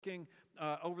looking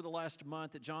over the last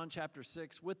month at John chapter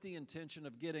 6 with the intention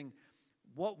of getting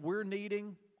what we're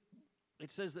needing.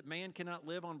 It says that man cannot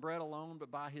live on bread alone,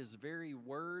 but by his very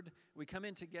word. We come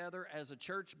in together as a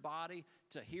church body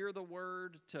to hear the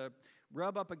word, to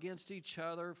rub up against each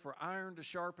other, for iron to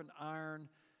sharpen iron.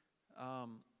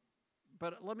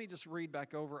 But let me just read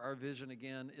back over our vision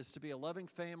again, is to be a loving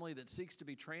family that seeks to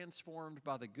be transformed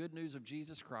by the good news of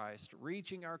Jesus Christ,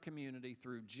 reaching our community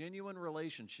through genuine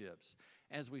relationships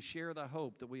as we share the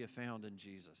hope that we have found in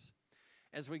Jesus.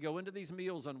 As we go into these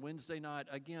meals on Wednesday night,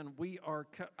 again,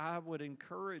 I would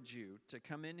encourage you to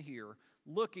come in here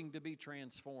looking to be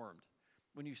transformed.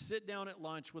 When you sit down at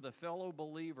lunch with a fellow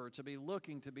believer, to be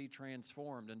looking to be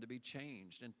transformed and to be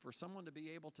changed, and for someone to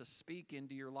be able to speak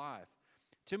into your life.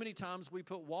 Too many times we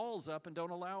put walls up and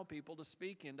don't allow people to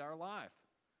speak into our life.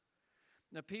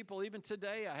 Now, people, even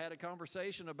today, I had a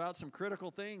conversation about some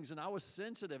critical things, and I was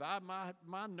sensitive.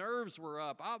 My nerves were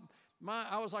up.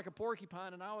 I was like a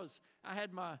porcupine, and I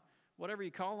had my, whatever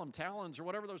you call them, talons or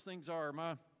whatever those things are,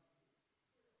 my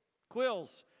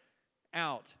quills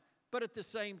out. But at the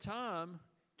same time,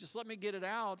 just let me get it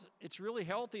out. It's really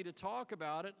healthy to talk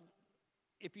about it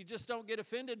if you just don't get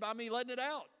offended by me letting it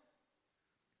out.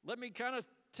 Let me kind of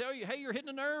tell you, hey, you're hitting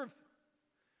a nerve.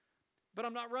 But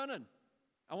I'm not running.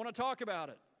 I want to talk about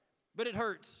it. But it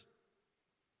hurts.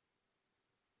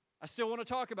 I still want to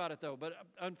talk about it, though. But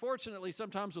unfortunately,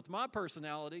 sometimes with my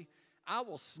personality, I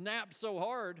will snap so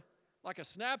hard, like a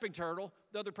snapping turtle,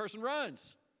 the other person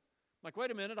runs. I'm like,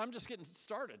 wait a minute, I'm just getting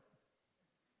started.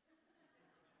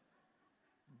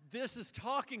 This is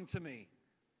talking to me.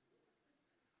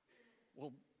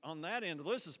 Well, on that end,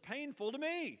 this is painful to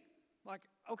me. Like,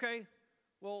 okay,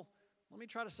 well, let me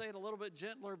try to say it a little bit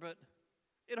gentler, but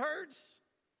it hurts.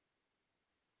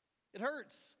 It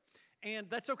hurts. And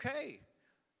that's okay.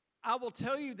 I will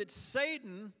tell you that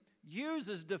Satan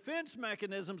uses defense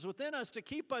mechanisms within us to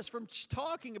keep us from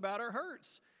talking about our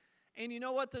hurts. And you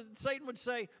know what? Satan would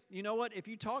say, you know what? If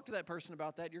you talk to that person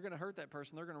about that, you're going to hurt that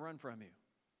person. They're going to run from you.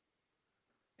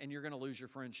 And you're going to lose your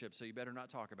friendship, so you better not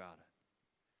talk about it.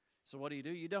 So what do?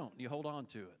 You don't. You hold on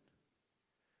to it.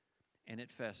 And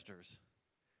it festers,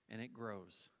 and it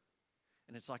grows.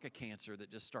 And it's like a cancer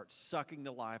that just starts sucking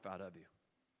the life out of you.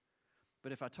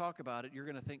 But if I talk about it, you're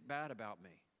going to think bad about me.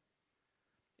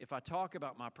 If I talk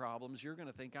about my problems, you're going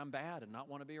to think I'm bad and not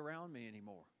want to be around me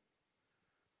anymore.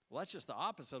 Well, that's just the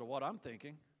opposite of what I'm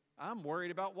thinking. I'm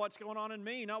worried about what's going on in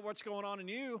me, not what's going on in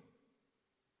you.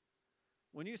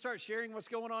 When you start sharing what's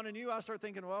going on in you, I start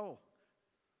thinking, whoa,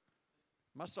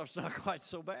 my stuff's not quite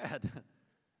so bad.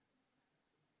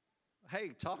 Hey,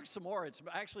 talk some more. It's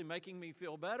actually making me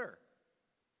feel better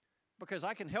because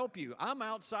I can help you. I'm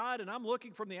outside and I'm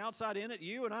looking from the outside in at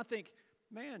you, and I think,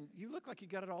 man, you look like you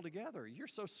got it all together. You're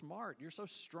so smart. You're so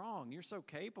strong. You're so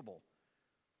capable.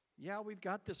 Yeah, we've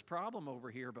got this problem over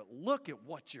here, but look at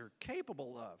what you're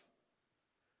capable of.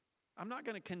 I'm not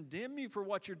going to condemn you for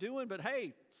what you're doing, but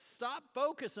hey, stop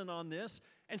focusing on this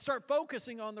and start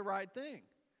focusing on the right thing.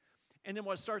 And then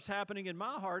what starts happening in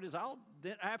my heart is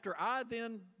after I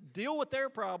then deal with their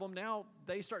problem, now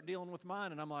they start dealing with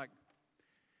mine. And I'm like,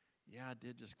 yeah, I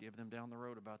did just give them down the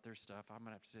road about their stuff. I'm going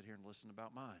to have to sit here and listen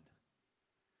about mine.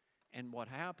 And what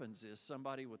happens is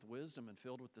somebody with wisdom and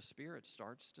filled with the Spirit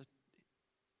starts to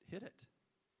hit it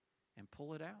and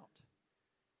pull it out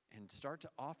and start to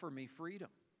offer me freedom.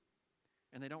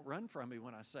 And they don't run from me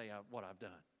when I say what I've done.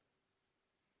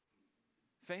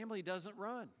 Family doesn't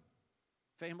run.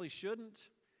 Family shouldn't.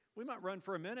 We might run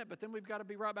for a minute, but then we've got to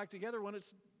be right back together when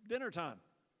it's dinner time.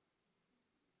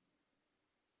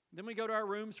 Then we go to our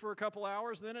rooms for a couple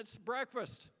hours, then it's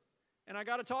breakfast, and I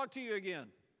got to talk to you again.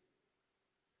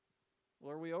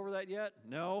 Well, are we over that yet?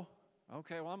 No.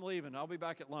 Okay, well, I'm leaving. I'll be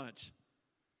back at lunch.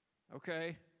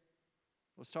 Okay,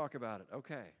 let's talk about it.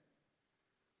 Okay.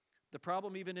 The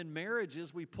problem even in marriage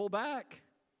is we pull back,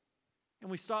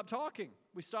 and we stop talking.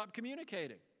 We stop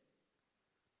communicating.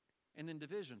 And then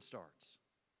division starts.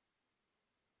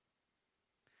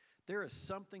 There is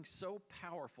something so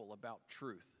powerful about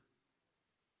truth.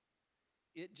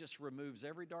 It just removes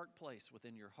every dark place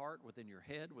within your heart, within your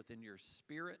head, within your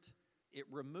spirit. It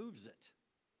removes it.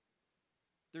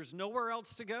 There's nowhere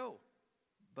else to go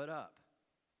but up.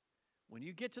 When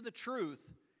you get to the truth,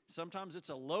 sometimes it's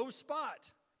a low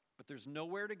spot, but there's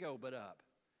nowhere to go but up.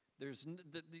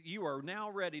 You are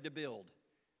now ready to build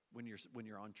when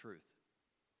you're on truth.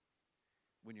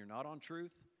 When you're not on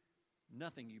truth,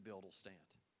 nothing you build will stand.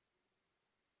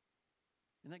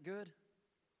 Isn't that good?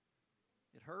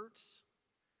 It hurts,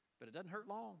 but it doesn't hurt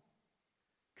long.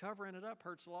 Covering it up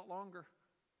hurts a lot longer.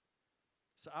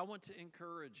 So I want to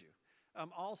encourage you.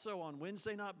 Also on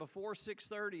Wednesday night before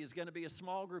 6:30 is going to be a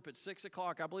small group at 6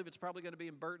 o'clock. I believe it's probably going to be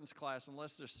in Burton's class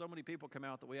unless there's so many people come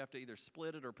out that we have to either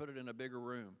split it or put it in a bigger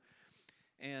room.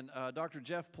 And Dr.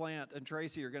 Jeff Plant and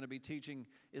Tracy are going to be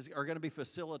are going to be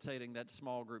facilitating that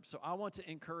small group. So I want to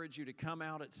encourage you to come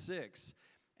out at 6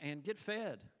 and get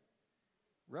fed.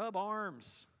 Rub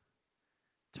arms.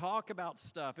 Talk about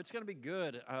stuff. It's going to be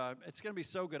good. It's going to be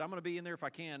so good. I'm going to be in there if I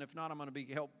can. If not, I'm going to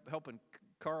be helping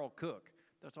Carl cook.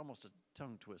 That's almost a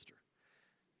tongue twister.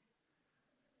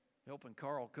 Helping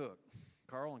Carl cook.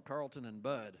 Carl and Carlton and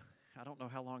Bud. I don't know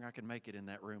how long I can make it in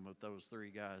that room with those three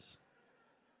guys.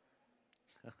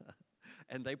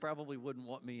 And they probably wouldn't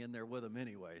want me in there with them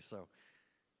anyway. So,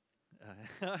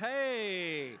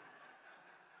 hey!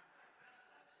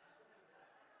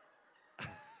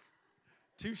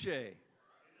 Touche.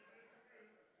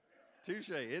 Touche.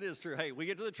 It is true. Hey, we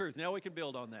get to the truth. Now we can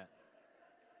build on that.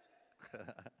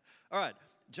 All right.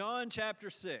 John chapter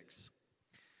 6.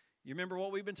 You remember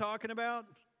what we've been talking about?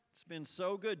 It's been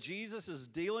so good. Jesus is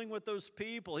dealing with those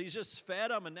people. He's just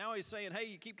fed them, and now he's saying, hey,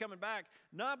 you keep coming back,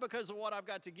 not because of what I've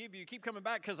got to give you. You keep coming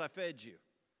back because I fed you.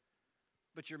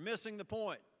 But you're missing the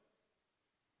point.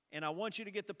 And I want you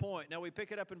to get the point. Now we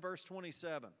pick it up in verse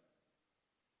 27.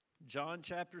 John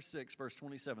chapter 6, verse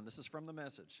 27. This is from the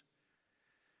Message.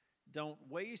 Don't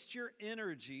waste your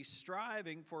energy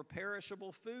striving for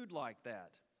perishable food like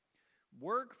that.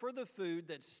 Work for the food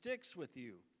that sticks with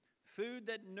you, food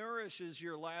that nourishes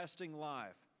your lasting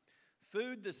life,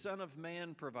 food the Son of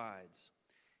Man provides.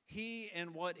 He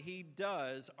and what he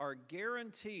does are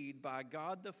guaranteed by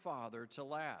God the Father to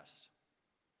last.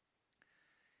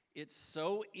 It's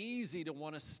so easy to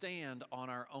want to stand on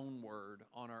our own word,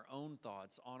 on our own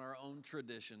thoughts, on our own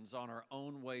traditions, on our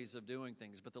own ways of doing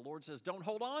things. But the Lord says, don't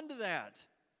hold on to that.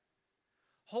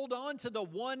 Hold on to the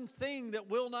one thing that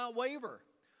will not waver.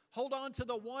 Hold on to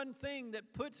the one thing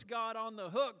that puts God on the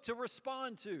hook to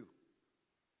respond to.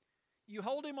 You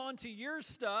hold him on to your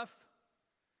stuff,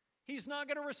 he's not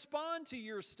going to respond to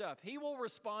your stuff. He will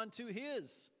respond to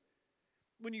his.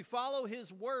 When you follow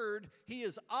his word, he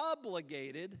is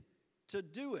obligated to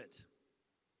do it.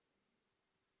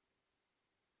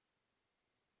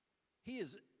 He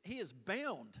is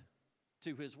bound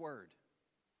to his word.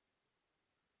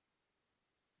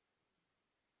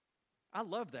 I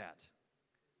love that.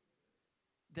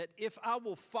 That if I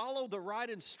will follow the right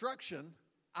instruction,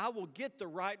 I will get the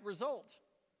right result.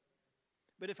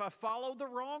 But if I follow the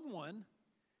wrong one,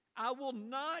 I will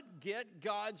not get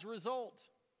God's result.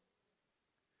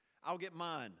 I'll get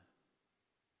mine.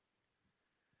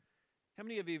 How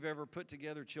many of you have ever put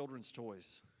together children's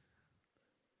toys?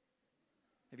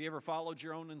 Have you ever followed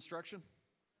your own instruction?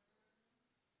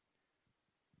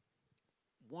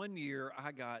 One year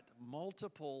I got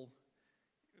multiple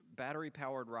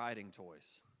battery-powered riding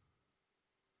toys.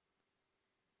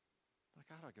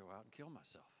 I gotta go out and kill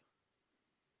myself.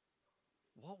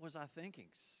 What was I thinking?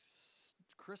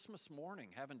 Christmas morning,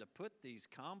 having to put these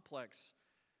complex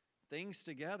things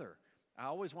together. I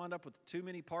always wind up with too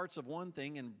many parts of one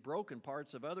thing and broken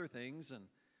parts of other things.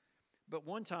 But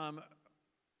one time,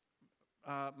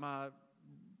 my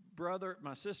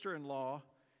sister-in-law,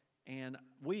 and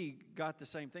we got the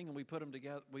same thing, and we put them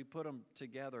together. We put them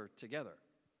together.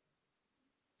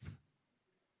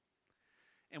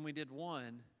 And we did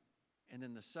one, and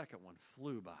then the second one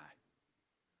flew by.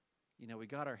 You know, we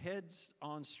got our heads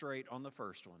on straight on the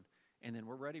first one, and then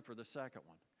we're ready for the second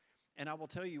one. And I will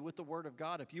tell you, with the Word of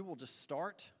God, if you will just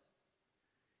start,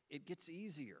 it gets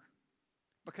easier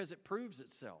because it proves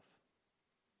itself.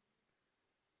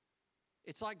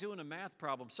 It's like doing a math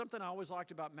problem. Something I always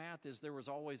liked about math is there was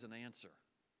always an answer.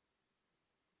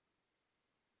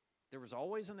 There was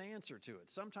always an answer to it.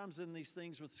 Sometimes in these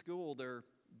things with school,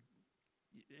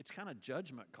 it's kind of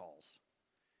judgment calls.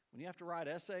 When you have to write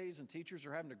essays and teachers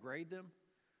are having to grade them,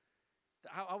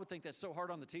 I would think that's so hard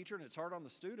on the teacher and it's hard on the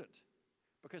student.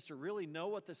 Because to really know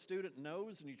what the student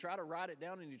knows and you try to write it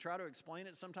down and you try to explain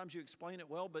it, sometimes you explain it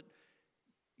well, but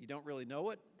you don't really know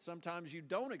it. Sometimes you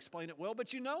don't explain it well,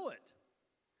 but you know it.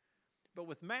 But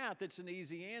with math, it's an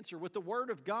easy answer. With the Word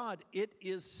of God, it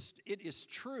is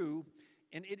true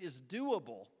and it is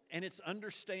doable and it's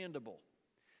understandable.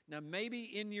 Now, maybe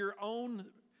in your own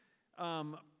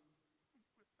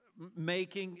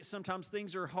making, sometimes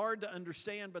things are hard to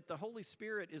understand, but the Holy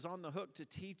Spirit is on the hook to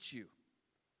teach you.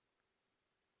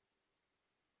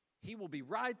 He will be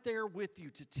right there with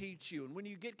you to teach you. And when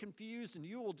you get confused, and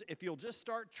if you'll just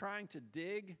start trying to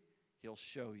dig, he'll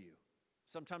show you.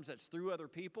 Sometimes that's through other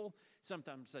people.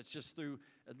 Sometimes that's just through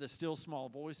the still small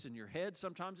voice in your head.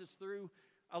 Sometimes it's through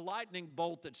a lightning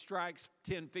bolt that strikes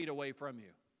 10 feet away from you.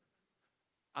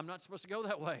 I'm not supposed to go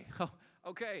that way.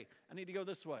 Okay, I need to go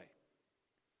this way.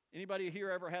 Anybody here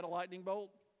ever had a lightning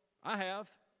bolt? I have.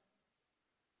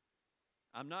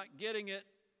 I'm not getting it.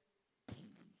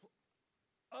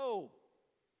 Oh,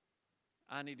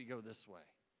 I need to go this way.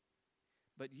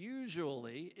 But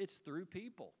usually it's through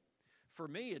people. For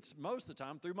me, it's most of the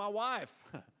time through my wife.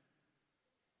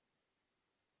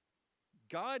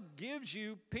 God gives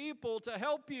you people to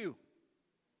help you.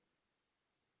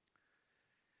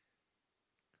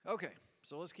 Okay,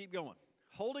 so let's keep going.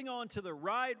 Holding on to the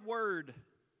right word.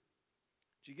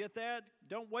 Did you get that?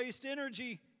 Don't waste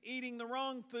energy eating the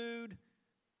wrong food.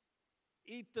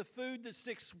 Eat the food that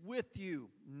sticks with you,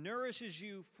 nourishes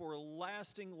you for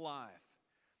lasting life.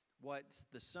 What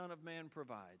the Son of Man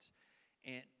provides.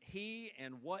 And He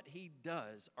and what He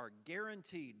does are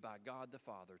guaranteed by God the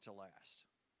Father to last.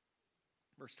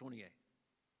 Verse 28.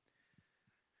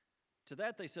 To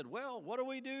that they said, well, what do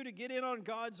we do to get in on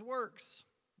God's works?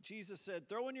 Jesus said,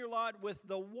 throw in your lot with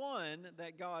the one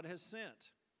that God has sent.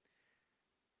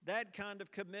 That kind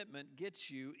of commitment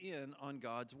gets you in on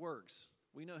God's works.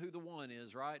 We know who the one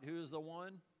is, right? Who is the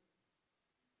one?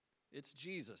 It's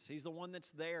Jesus. He's the one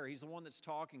that's there. He's the one that's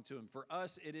talking to him. For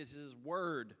us, it is His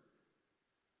word.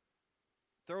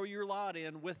 Throw your lot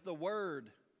in with the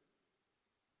word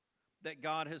that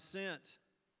God has sent.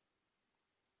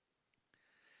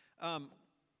 I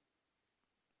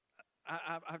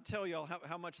tell y'all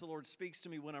how much the Lord speaks to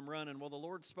me when I'm running. Well, the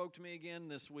Lord spoke to me again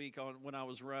this week when I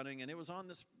was running, and it was on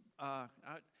this, I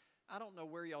don't know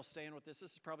where y'all stand with this.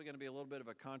 This is probably going to be a little bit of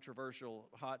a controversial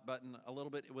hot button a little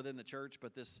bit within the church,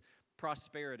 but this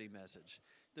prosperity message.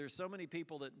 There's so many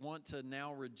people that want to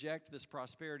now reject this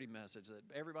prosperity message, that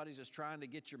everybody's just trying to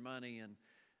get your money, and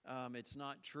it's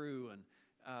not true, and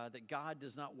that God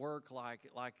does not work like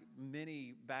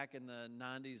many back in the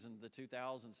 90s and the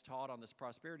 2000s taught on this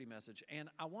prosperity message. And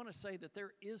I want to say that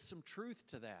there is some truth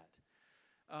to that.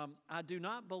 I do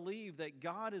not believe that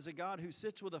God is a God who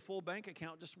sits with a full bank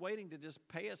account just waiting to just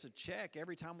pay us a check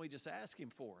every time we just ask Him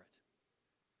for it.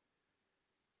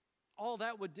 All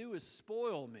that would do is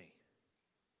spoil me.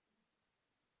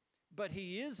 But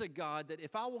He is a God that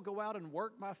if I will go out and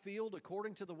work my field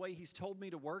according to the way He's told me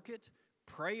to work it,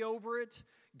 pray over it,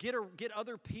 get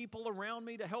other people around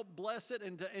me to help bless it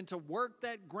and to work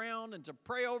that ground and to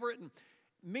pray over it and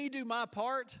me do my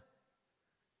part,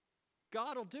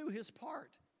 God will do His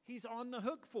part. He's on the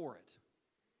hook for it.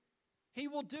 He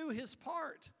will do His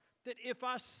part. That if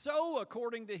I sow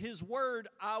according to His word,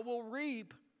 I will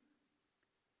reap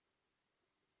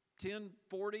 10,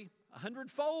 40,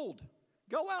 100-fold.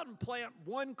 Go out and plant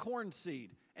one corn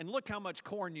seed and look how much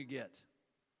corn you get.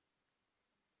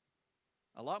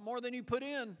 A lot more than you put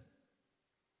in.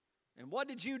 And what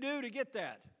did you do to get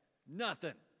that?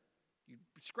 Nothing. You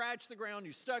scratched the ground,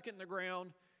 you stuck it in the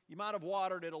ground, you might have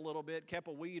watered it a little bit, kept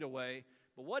a weed away.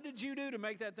 But what did you do to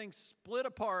make that thing split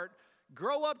apart,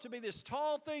 grow up to be this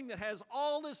tall thing that has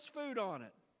all this food on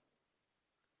it?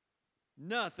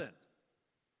 Nothing.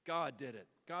 God did it.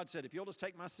 God said, if you'll just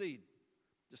take my seed,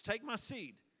 just take my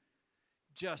seed,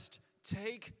 just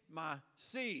take my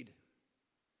seed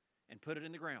and put it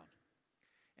in the ground.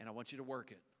 And I want you to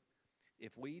work it.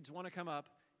 If weeds want to come up,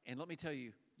 and let me tell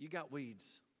you, you got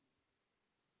weeds.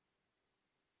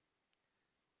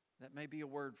 That may be a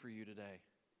word for you today.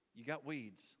 You got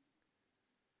weeds.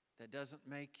 That doesn't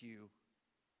make you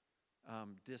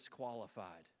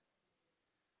disqualified.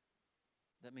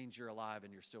 That means you're alive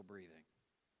and you're still breathing.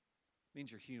 It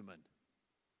means you're human.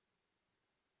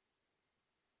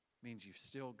 It means you've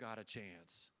still got a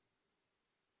chance.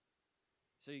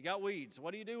 So you got weeds.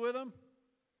 What do you do with them?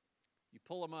 You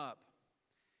pull them up.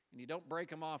 And you don't break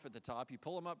them off at the top. You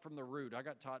pull them up from the root. I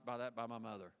got taught by that by my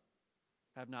mother.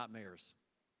 Have nightmares.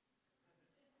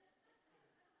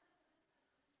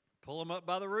 Pull them up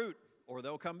by the root, or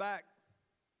they'll come back.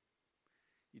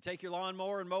 You take your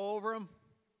lawnmower and mow over them,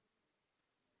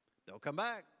 they'll come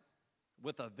back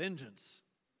with a vengeance.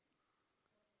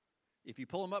 If you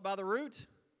pull them up by the root,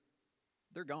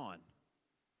 they're gone.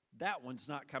 That one's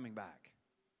not coming back.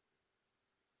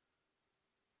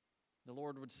 The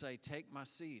Lord would say, take my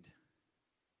seed,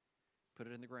 put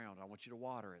it in the ground. I want you to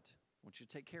water it. I want you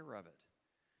to take care of it.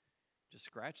 Just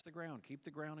scratch the ground. Keep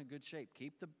the ground in good shape.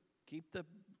 Keep the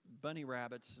bunny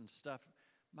rabbits and stuff.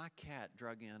 My cat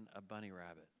drug in a bunny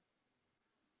rabbit.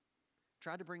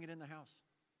 Tried to bring it in the house.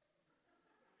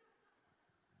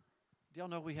 Do y'all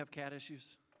know we have cat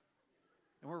issues?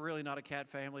 And we're really not a cat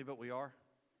family, but we are.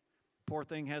 Poor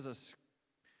thing has a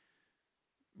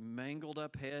mangled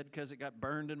up head because it got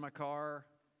burned in my car.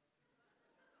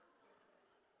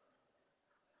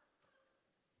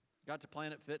 got to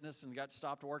Planet Fitness and got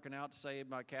stopped working out to say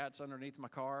my cat's underneath my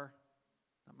car.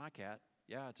 Not my cat.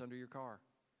 Yeah, it's under your car.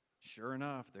 Sure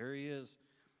enough, there he is.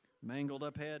 Mangled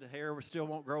up head, hair still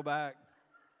won't grow back.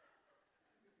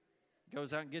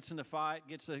 Goes out and gets in the fight,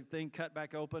 gets the thing cut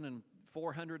back open, and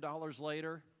 $400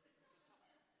 later,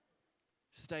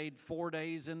 stayed 4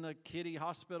 days in the kitty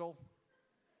hospital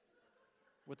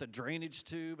with a drainage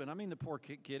tube. And I mean the poor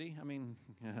kitty. I mean,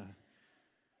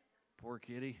 poor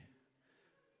kitty.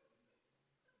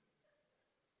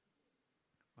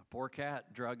 My poor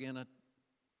cat drug in a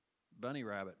bunny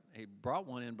rabbit. He brought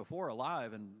one in before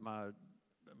alive, and my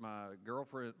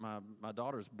girlfriend, my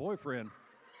daughter's boyfriend.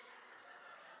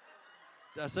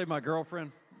 Did I say my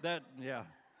girlfriend? Yeah.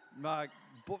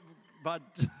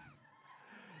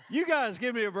 You guys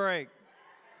give me a break.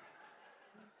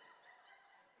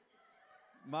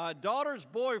 My daughter's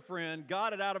boyfriend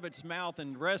got it out of its mouth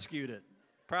and rescued it,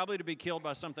 probably to be killed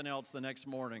by something else the next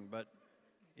morning, but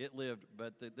it lived.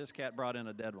 But this cat brought in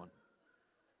a dead one.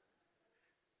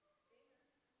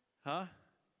 Huh?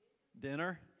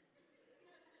 Dinner?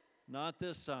 Not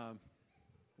this time.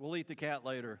 We'll eat the cat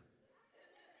later.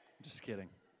 Just kidding.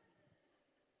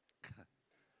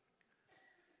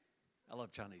 I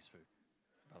love Chinese food.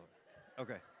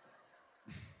 Okay.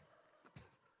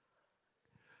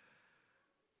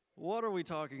 What are we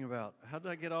talking about? How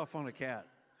did I get off on a cat?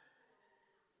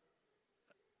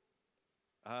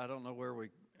 I don't know where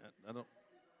I don't.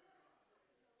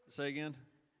 Say again?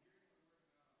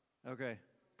 Okay.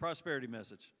 Prosperity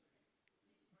message.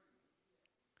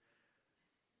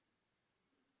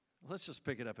 Let's just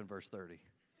pick it up in verse 30.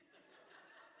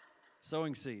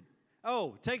 Sowing seed.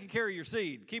 Oh, taking care of your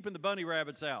seed, keeping the bunny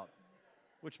rabbits out,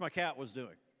 which my cat was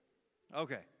doing.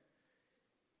 Okay.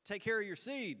 Take care of your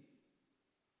seed.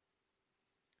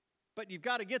 But you've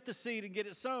got to get the seed and get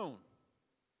it sown.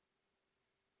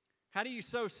 How do you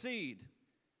sow seed?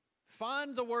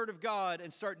 Find the Word of God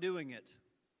and start doing it.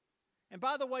 And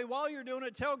by the way, while you're doing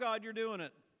it, tell God you're doing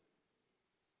it.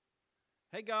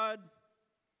 Hey, God, I'm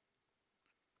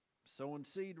sowing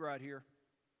seed right here.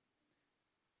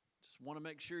 Just want to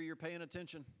make sure you're paying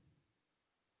attention.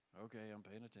 Okay, I'm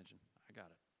paying attention. I got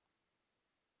it.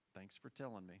 Thanks for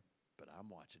telling me, but I'm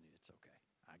watching you. It's okay.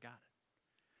 I got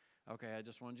it. Okay, I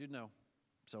just wanted you to know,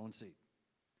 sowing seed.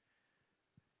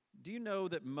 Do you know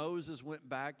that Moses went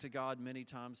back to God many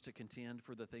times to contend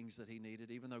for the things that he needed,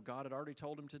 even though God had already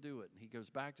told him to do it? And he goes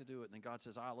back to do it, and then God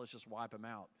says, let's just wipe them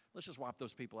out. Let's just wipe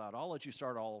those people out. I'll let you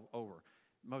start all over.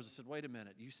 Moses said, wait a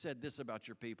minute, you said this about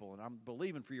your people, and I'm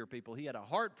believing for your people. He had a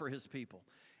heart for his people,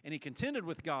 and he contended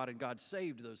with God, and God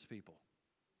saved those people.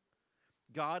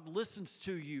 God listens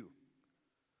to you.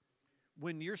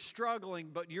 When you're struggling,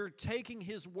 but you're taking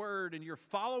his word and you're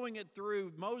following it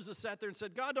through, Moses sat there and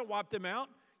said, God, don't wipe them out.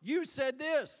 You said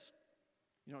this.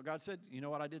 You know what God said? You know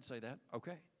what? I did say that.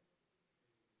 Okay.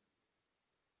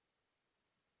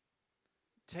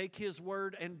 Take his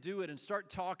word and do it and start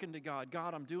talking to God.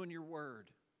 God, I'm doing your word.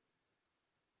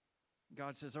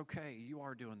 God says, okay, you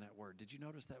are doing that word. Did you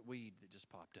notice that weed that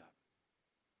just popped up?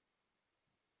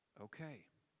 Okay.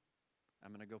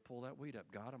 I'm going to go pull that weed up.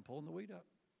 God, I'm pulling the weed up.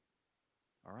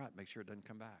 All right, make sure it doesn't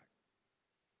come back.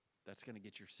 That's going to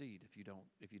get your seed if you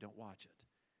don't watch it.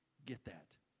 Get that.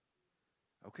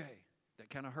 Okay,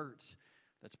 that kind of hurts.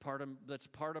 That's part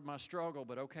of my struggle,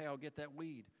 but okay, I'll get that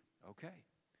weed. Okay.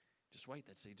 Just wait,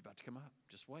 that seed's about to come up.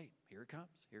 Just wait. Here it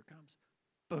comes. Here it comes.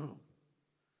 Boom.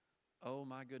 Oh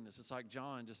my goodness. It's like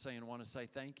John just saying, want to say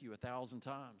thank you 1,000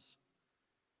 times.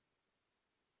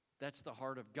 That's the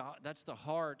heart of God. That's the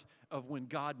heart of when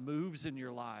God moves in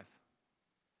your life.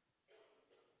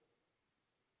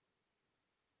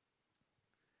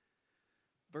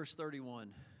 Verse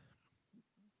 31,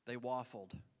 they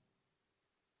waffled.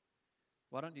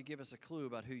 Why don't you give us a clue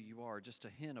about who you are, just a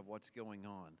hint of what's going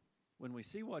on? When we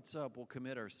see what's up, we'll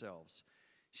commit ourselves.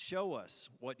 Show us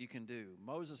what you can do.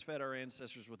 Moses fed our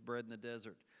ancestors with bread in the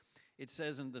desert. It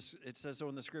says so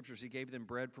in the scriptures, he gave them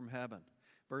bread from heaven.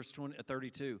 Verse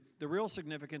 32, the real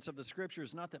significance of the scripture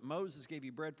is not that Moses gave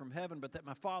you bread from heaven, but that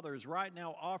my Father is right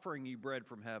now offering you bread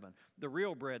from heaven. The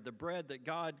real bread, the bread that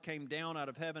God came down out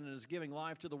of heaven and is giving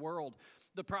life to the world.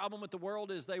 The problem with the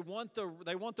world is they want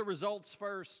the results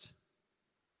first.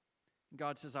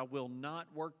 God says, I will not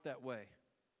work that way.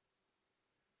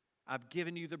 I've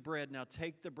given you the bread. Now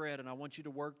take the bread, and I want you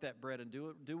to work that bread and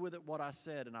do with it what I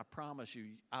said, and I promise you,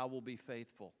 I will be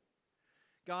faithful.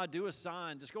 God, do a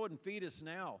sign. Just go ahead and feed us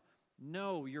now.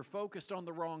 No, you're focused on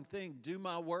the wrong thing. Do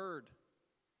my word.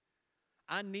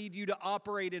 I need you to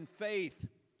operate in faith.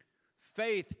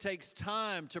 Faith takes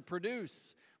time to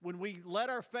produce. When we let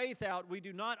our faith out, we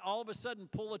do not all of a sudden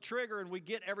pull a trigger and we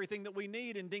get everything that we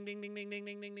need and ding, ding, ding, ding, ding,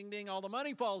 ding, ding, ding, ding, all the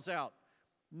money falls out.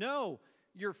 No,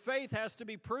 your faith has to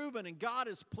be proven, and God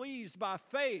is pleased by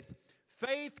faith.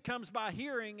 Faith comes by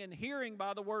hearing, and hearing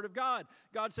by the Word of God.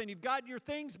 God's saying, you've got your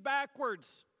things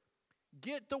backwards.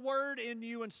 Get the Word in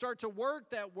you and start to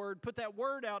work that Word, put that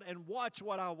Word out, and watch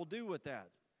what I will do with that.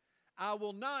 I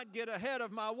will not get ahead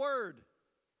of my Word.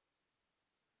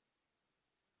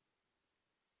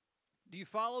 Do you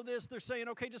follow this? They're saying,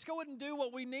 okay, just go ahead and do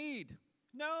what we need.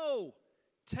 No,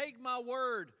 take my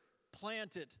Word,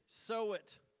 plant it, sow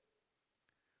it.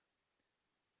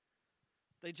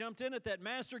 They jumped in at that.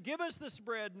 Master, give us this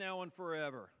bread now and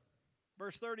forever.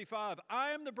 Verse 35, I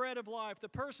am the bread of life. The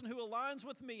person who aligns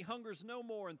with me hungers no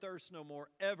more and thirsts no more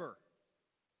ever.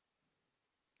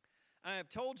 I have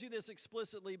told you this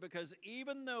explicitly because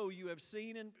even though you have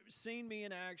seen me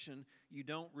in action, you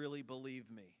don't really believe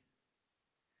me.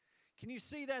 Can you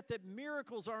see that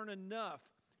miracles aren't enough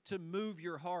to move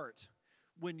your heart?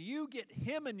 When you get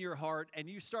Him in your heart and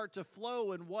you start to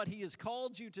flow in what He has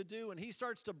called you to do and He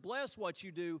starts to bless what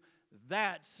you do,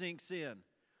 that sinks in.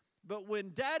 But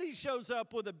when Daddy shows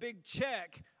up with a big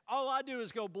check, all I do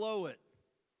is go blow it.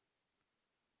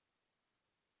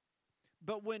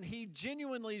 But when He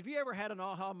genuinely, have you ever had an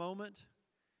aha moment?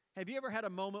 Have you ever had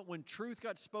a moment when truth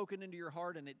got spoken into your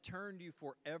heart and it turned you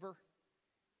forever?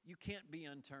 You can't be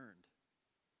unturned.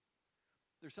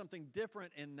 There's something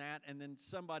different in that and then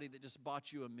somebody that just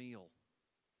bought you a meal.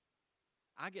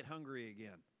 I get hungry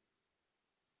again.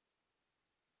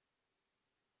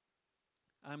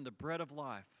 I'm the bread of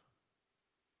life.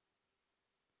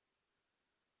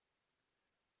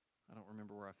 I don't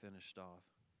remember where I finished off.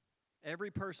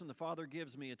 Every person the Father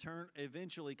gives me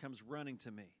eventually comes running to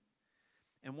me.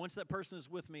 And once that person is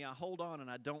with me, I hold on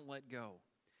and I don't let go.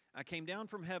 I came down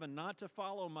from heaven not to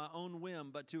follow my own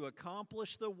whim, but to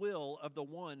accomplish the will of the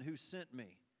one who sent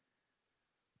me.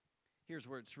 Here's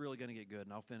where it's really going to get good,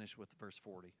 and I'll finish with verse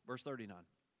 40. Verse 39.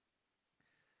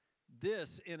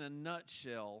 This, in a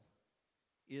nutshell,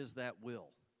 is that will.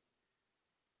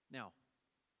 Now,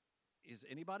 is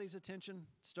anybody's attention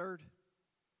stirred?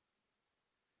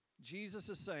 Jesus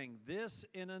is saying, this,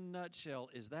 in a nutshell,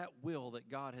 is that will that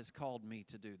God has called me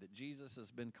to do, that Jesus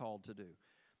has been called to do.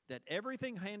 That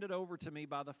everything handed over to me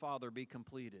by the Father be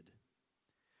completed.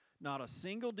 Not a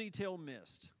single detail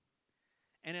missed.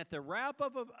 And at the wrap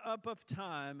up of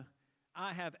time,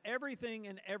 I have everything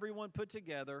and everyone put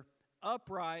together,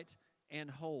 upright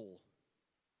and whole.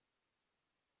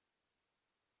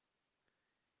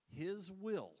 His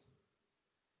will,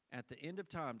 at the end of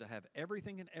time, to have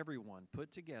everything and everyone put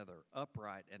together,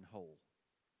 upright and whole.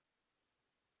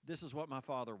 This is what my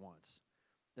Father wants.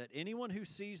 That anyone who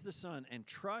sees the Son and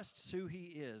trusts who He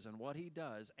is and what He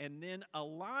does, and then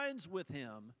aligns with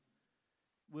Him,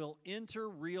 will enter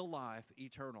real life,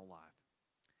 eternal life.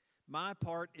 My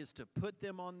part is to put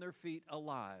them on their feet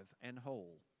alive and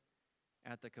whole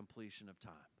at the completion of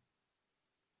time.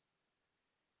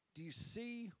 Do you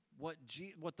see what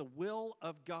the will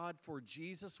of God for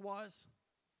Jesus was?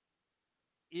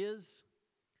 Is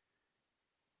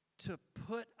to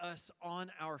put us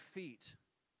on our feet,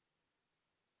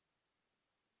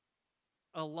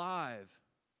 alive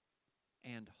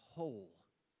and whole.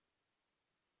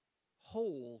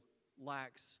 Whole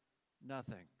lacks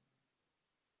nothing.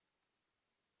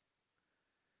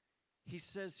 He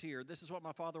says here, this is what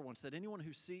my Father wants, that anyone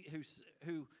who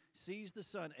sees the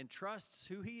Son and trusts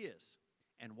who He is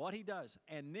and what He does,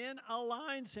 and then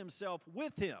aligns himself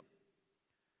with Him,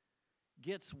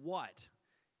 gets what?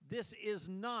 This is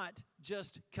not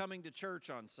just coming to church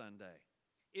on Sunday.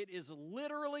 It is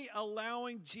literally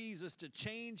allowing Jesus to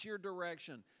change your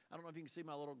direction. I don't know if you can see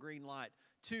my little green light.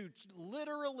 To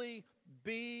literally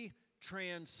be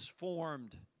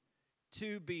transformed,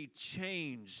 to be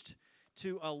changed,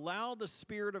 to allow the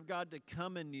Spirit of God to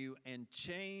come in you and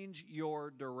change your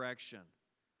direction,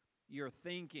 your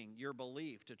thinking, your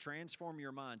belief, to transform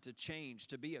your mind, to change,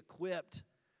 to be equipped,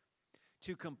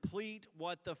 to complete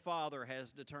what the Father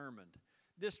has determined.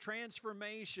 This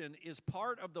transformation is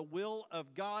part of the will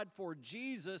of God for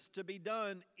Jesus to be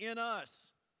done in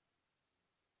us.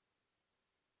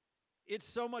 It's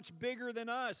so much bigger than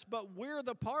us, but we're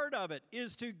the part of it,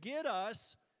 is to get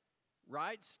us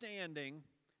right standing,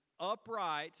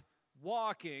 upright,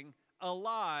 walking,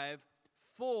 alive,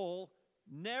 full,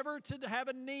 never to have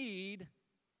a need,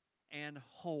 and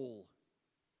whole.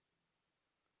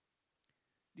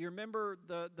 Do you remember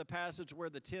the passage where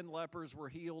the 10 lepers were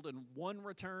healed and one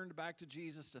returned back to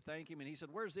Jesus to thank Him, and he said,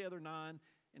 where's the other 9?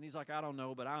 And he's like, I don't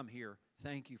know, but I'm here.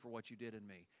 Thank you for what you did in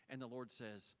me. And the Lord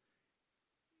says,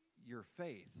 your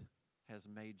faith has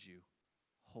made you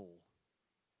whole.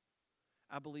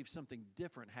 I believe something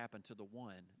different happened to the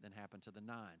one than happened to the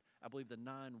 9. I believe the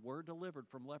 9 were delivered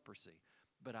from leprosy,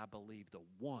 but I believe the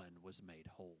one was made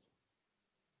whole.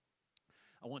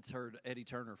 I once heard Eddie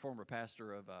Turner, former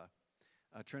pastor of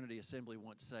Trinity Assembly,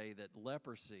 once say that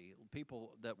leprosy,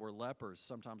 people that were lepers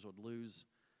sometimes would lose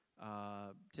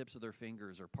tips of their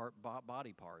fingers or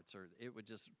body parts, or it would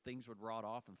just, things would rot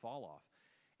off and fall off.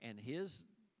 And his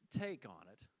take on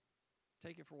it,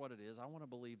 take it for what it is, I want to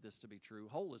believe this to be true.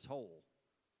 Whole is whole.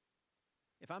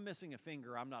 If I'm missing a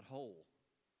finger, I'm not whole.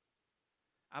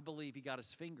 I believe he got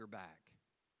his finger back.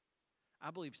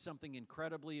 I believe something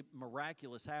incredibly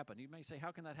miraculous happened. You may say,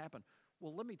 how can that happen?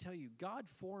 Well, let me tell you, God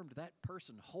formed that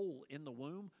person whole in the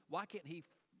womb. Why can't he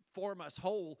form us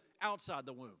whole outside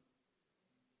the womb?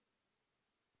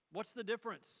 What's the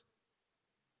difference?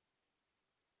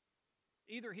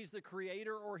 Either he's the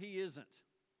creator or he isn't.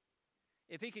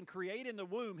 If he can create in the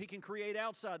womb, he can create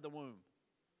outside the womb.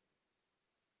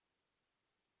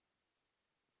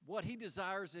 What he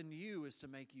desires in you is to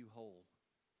make you whole.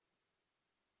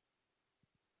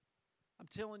 I'm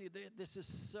telling you, this is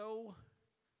so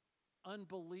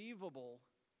unbelievable,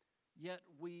 yet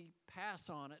we pass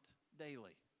on it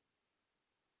daily.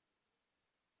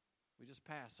 We just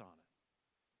pass on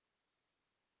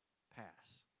it.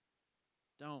 Pass.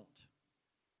 Don't.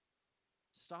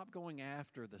 Stop going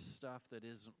after the stuff that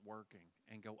isn't working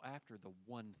and go after the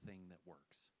one thing that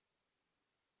works.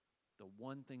 The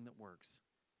one thing that works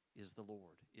is the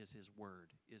Lord, is His Word,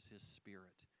 is His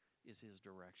Spirit, is His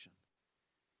direction,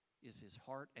 is His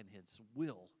heart and His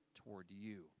will toward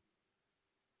you.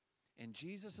 And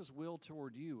Jesus' will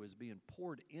toward you is being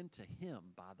poured into Him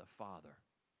by the Father,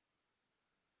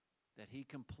 that He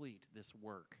complete this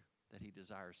work that He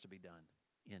desires to be done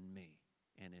in me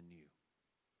and in you.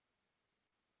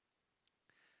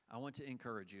 I want to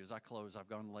encourage you as I close. I've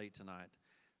gone late tonight.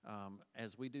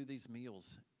 As we do these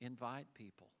meals, invite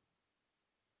people.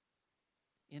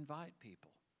 Invite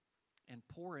people and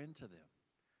pour into them.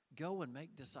 Go and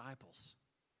make disciples.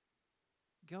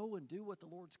 Go and do what the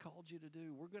Lord's called you to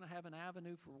do. We're going to have an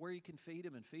avenue for where you can feed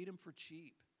them and feed them for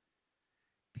cheap.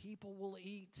 People will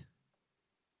eat.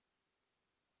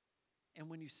 And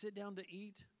when you sit down to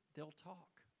eat, they'll talk.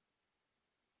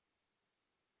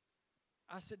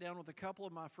 I sit down with a couple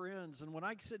of my friends, and when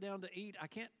I sit down to eat, I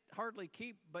can't hardly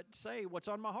keep but say what's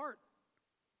on my heart.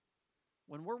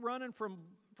 When we're running from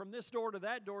this door to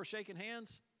that door shaking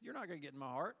hands, you're not going to get in my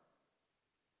heart.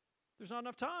 There's not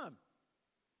enough time.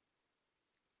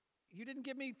 You didn't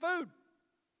give me food.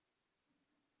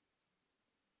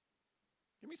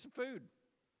 Give me some food.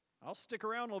 I'll stick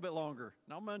around a little bit longer,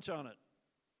 and I'll munch on it.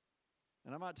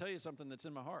 And I might tell you something that's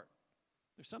in my heart.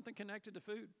 There's something connected to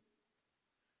food.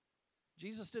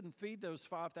 Jesus didn't feed those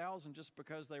 5,000 just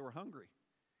because they were hungry.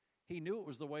 He knew it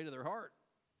was the way to their heart.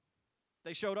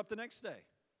 They showed up the next day.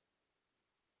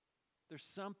 There's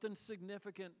something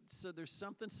significant. So there's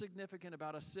something significant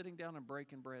about us sitting down and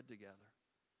breaking bread together.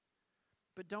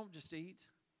 But don't just eat.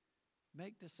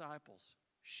 Make disciples.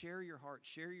 Share your heart.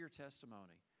 Share your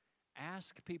testimony.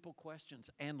 Ask people questions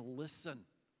and listen.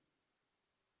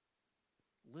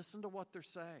 Listen to what they're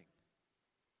saying.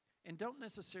 And don't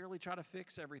necessarily try to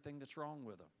fix everything that's wrong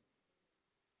with them.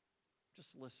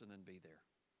 Just listen and be there.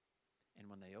 And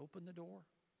when they open the door,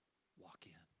 walk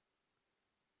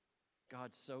in.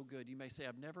 God's so good. You may say,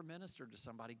 I've never ministered to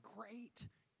somebody. Great.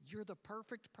 You're the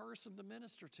perfect person to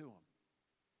minister to them.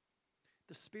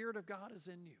 The Spirit of God is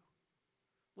in you.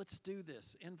 Let's do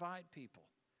this. Invite people.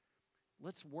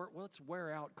 Let's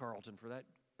wear out Carlton for that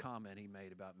comment he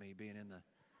made about me being in the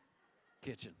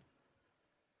kitchen.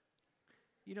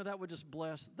 You know, that would just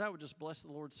bless the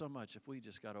Lord so much if we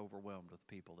just got overwhelmed with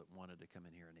people that wanted to come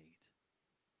in here and eat.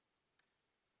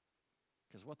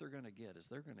 Because what they're going to get is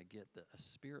they're going to get a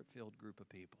Spirit-filled group of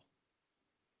people.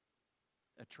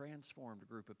 A transformed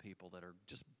group of people that are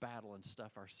just battling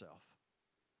stuff ourselves.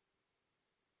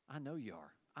 I know you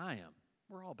are. I am.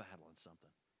 We're all battling something.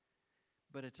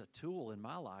 But it's a tool in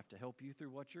my life to help you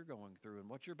through what you're going through. And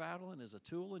what you're battling is a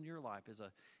tool in your life,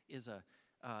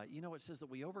 it says that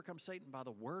we overcome Satan by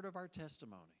the word of our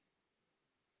testimony.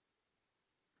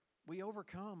 We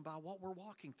overcome by what we're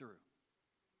walking through.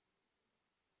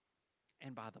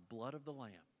 And by the blood of the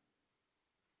Lamb.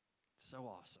 So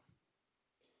awesome.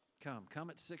 Come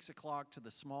at 6 o'clock to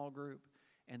the small group,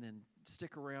 and then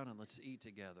stick around and let's eat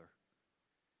together.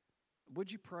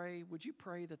 Would you pray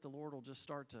that the Lord will just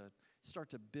start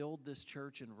to build this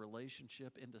church in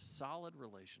relationship, into solid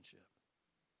relationship?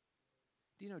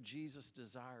 Do you know Jesus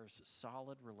desires a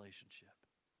solid relationship?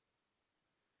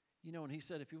 You know, and He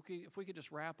said if we could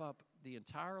just wrap up the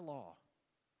entire law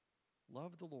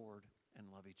love the Lord and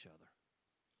love each other.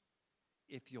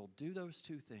 If you'll do those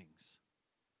two things,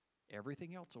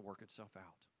 everything else will work itself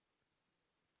out.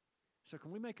 So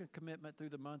can we make a commitment through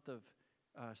the month of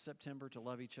September to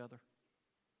love each other?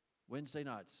 Wednesday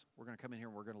nights, we're going to come in here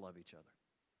and we're going to love each other.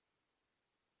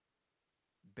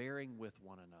 Bearing with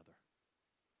one another.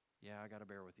 Yeah, I got to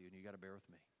bear with you, and you got to bear with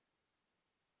me.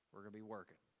 We're going to be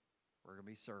working. We're going to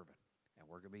be serving, and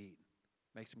we're going to be eating.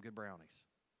 Make some good brownies.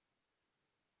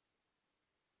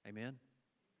 Amen?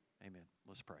 Amen.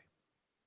 Let's pray.